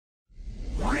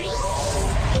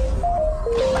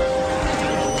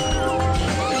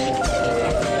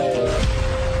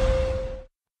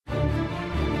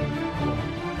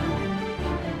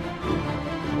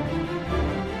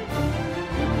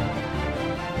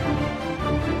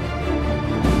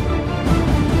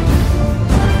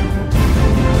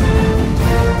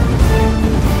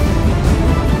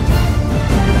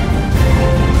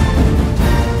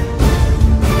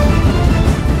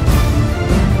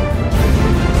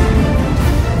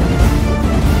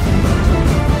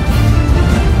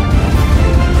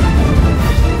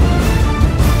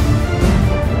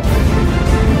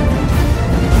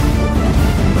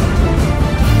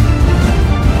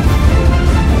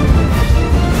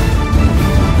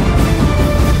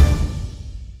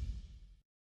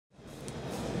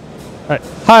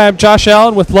Hi, I'm Josh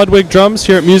Allen with Ludwig Drums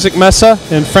here at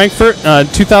Musikmesse in Frankfurt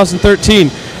 2013.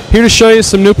 Here to show you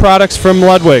some new products from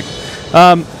Ludwig.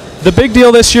 The big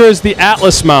deal this year is the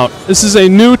Atlas mount. This is a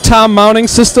new tom mounting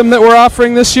system that we're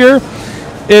offering this year.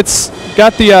 It's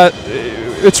got the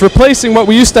it's replacing what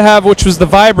we used to have, which was the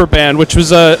Vibra band, which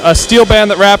was a steel band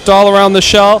that wrapped all around the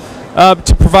shell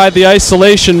to provide the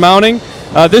isolation mounting.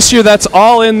 This year that's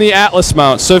all in the Atlas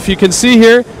mount. So if you can see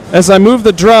here, as I move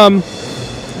the drum,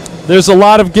 there's a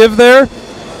lot of give there,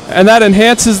 and that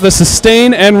enhances the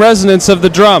sustain and resonance of the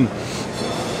drum.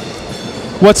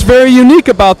 What's very unique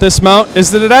about this mount is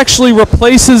that it actually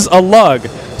replaces a lug.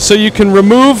 So you can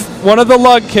remove one of the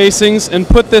lug casings and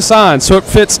put this on, so it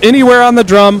fits anywhere on the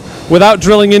drum without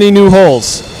drilling any new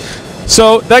holes.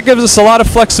 So that gives us a lot of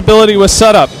flexibility with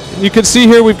setup. You can see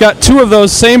here we've got two of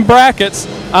those same brackets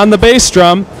on the bass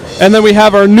drum, and then we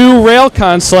have our new rail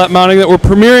consulate mounting that we're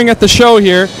premiering at the show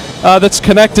here that's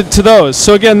connected to those.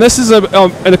 So again, this is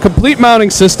a complete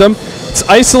mounting system. It's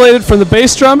isolated from the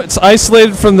bass drum, it's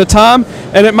isolated from the tom,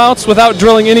 and it mounts without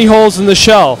drilling any holes in the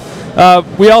shell.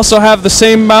 We also have the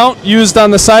same mount used on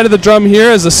the side of the drum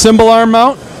here as a cymbal arm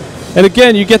mount. And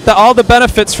again, you get all the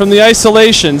benefits from the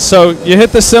isolation. So you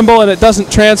hit the cymbal and it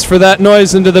doesn't transfer that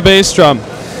noise into the bass drum.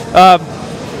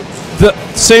 The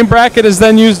same bracket is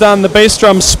then used on the bass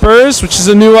drum spurs, which is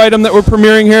a new item that we're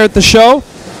premiering here at the show.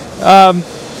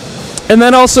 And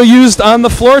then also used on the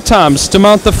floor toms to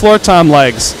mount the floor tom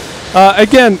legs.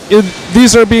 Again,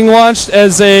 these are being launched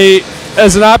as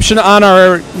an option on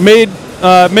our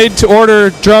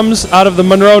made-to-order drums out of the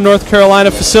Monroe, North Carolina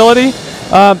facility.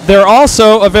 They're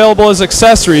also available as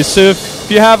accessories. So if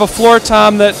you have a floor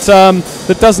tom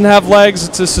that doesn't have legs,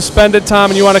 it's a suspended tom,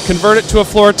 and you want to convert it to a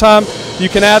floor tom, you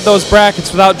can add those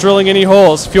brackets without drilling any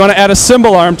holes. If you want to add a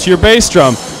cymbal arm to your bass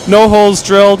drum, no holes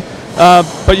drilled,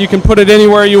 but you can put it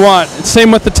anywhere you want. Same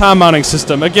with the tom mounting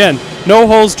system. Again, no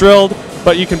holes drilled,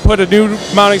 but you can put a new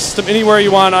mounting system anywhere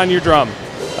you want on your drum.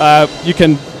 You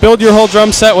can build your whole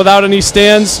drum set without any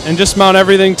stands and just mount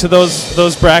everything to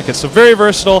those brackets. So very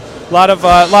versatile, a lot of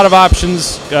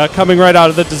options coming right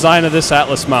out of the design of this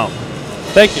Atlas mount.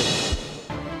 Thank you.